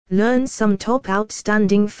Learn some top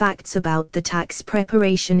outstanding facts about the tax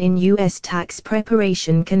preparation in US. Tax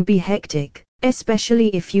preparation can be hectic, especially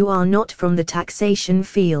if you are not from the taxation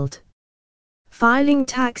field. Filing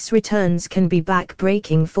tax returns can be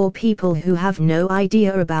backbreaking for people who have no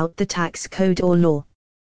idea about the tax code or law.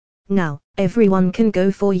 Now, everyone can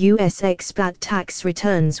go for US expat tax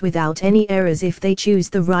returns without any errors if they choose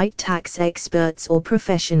the right tax experts or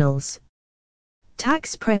professionals.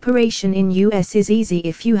 Tax preparation in US is easy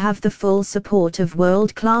if you have the full support of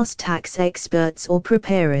world-class tax experts or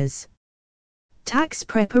preparers. Tax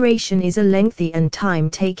preparation is a lengthy and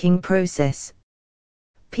time-taking process.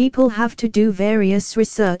 People have to do various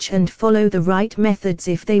research and follow the right methods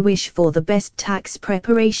if they wish for the best tax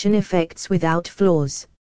preparation effects without flaws.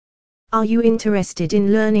 Are you interested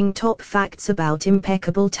in learning top facts about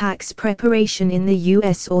impeccable tax preparation in the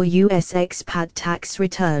US or US expat tax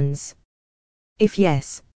returns? If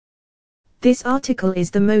yes, this article is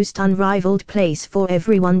the most unrivaled place for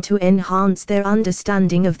everyone to enhance their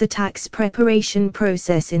understanding of the tax preparation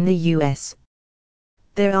process in the US.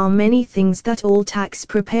 There are many things that all tax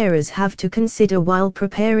preparers have to consider while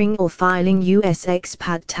preparing or filing US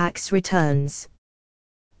expat tax returns.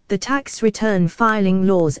 The tax return filing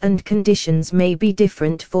laws and conditions may be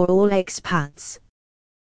different for all expats.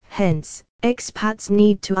 Hence, expats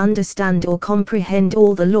need to understand or comprehend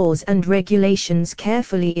all the laws and regulations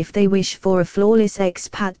carefully if they wish for a flawless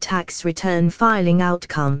expat tax return filing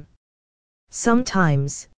outcome.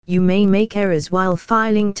 Sometimes, you may make errors while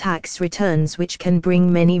filing tax returns which can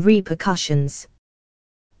bring many repercussions.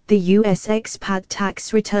 The US expat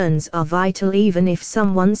tax returns are vital even if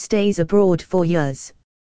someone stays abroad for years.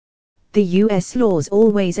 The US laws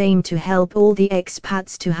always aim to help all the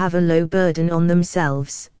expats to have a low burden on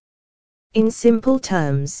themselves. In simple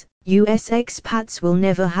terms, US expats will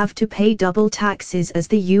never have to pay double taxes as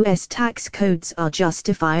the US tax codes are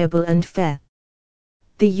justifiable and fair.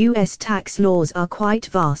 The US tax laws are quite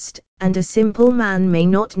vast, and a simple man may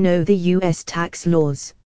not know the US tax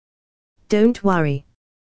laws. Don't worry.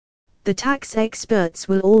 The tax experts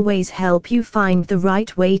will always help you find the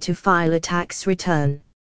right way to file a tax return.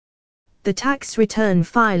 The tax return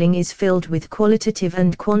filing is filled with qualitative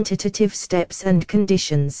and quantitative steps and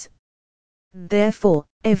conditions. Therefore,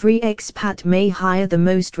 every expat may hire the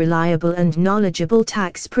most reliable and knowledgeable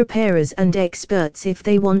tax preparers and experts if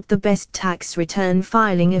they want the best tax return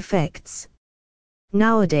filing effects.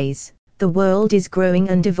 Nowadays, the world is growing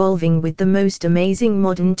and evolving with the most amazing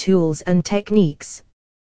modern tools and techniques.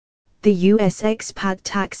 The US expat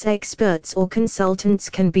tax experts or consultants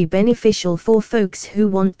can be beneficial for folks who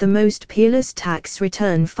want the most peerless tax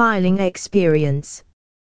return filing experience.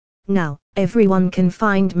 Now, everyone can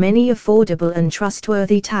find many affordable and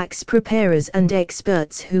trustworthy tax preparers and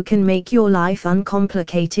experts who can make your life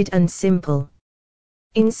uncomplicated and simple.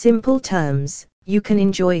 In simple terms, you can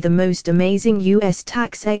enjoy the most amazing US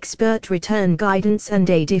tax expert return guidance and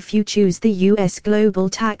aid if you choose the US Global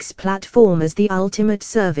Tax Platform as the ultimate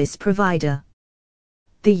service provider.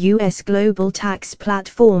 The US Global Tax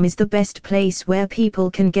Platform is the best place where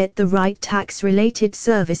people can get the right tax-related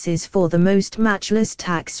services for the most matchless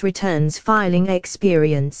tax returns filing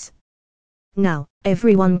experience. Now,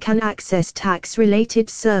 everyone can access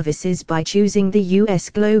tax-related services by choosing the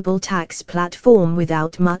US Global Tax Platform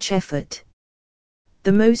without much effort.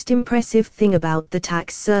 The most impressive thing about the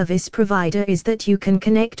tax service provider is that you can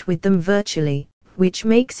connect with them virtually, which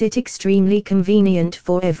makes it extremely convenient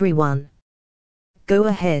for everyone. Go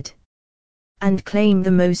ahead and claim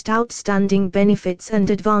the most outstanding benefits and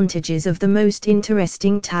advantages of the most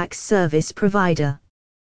interesting tax service provider.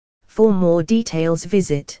 For more details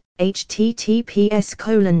visit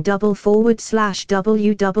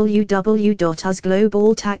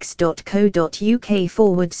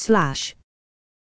https://www.usglobaltax.co.uk/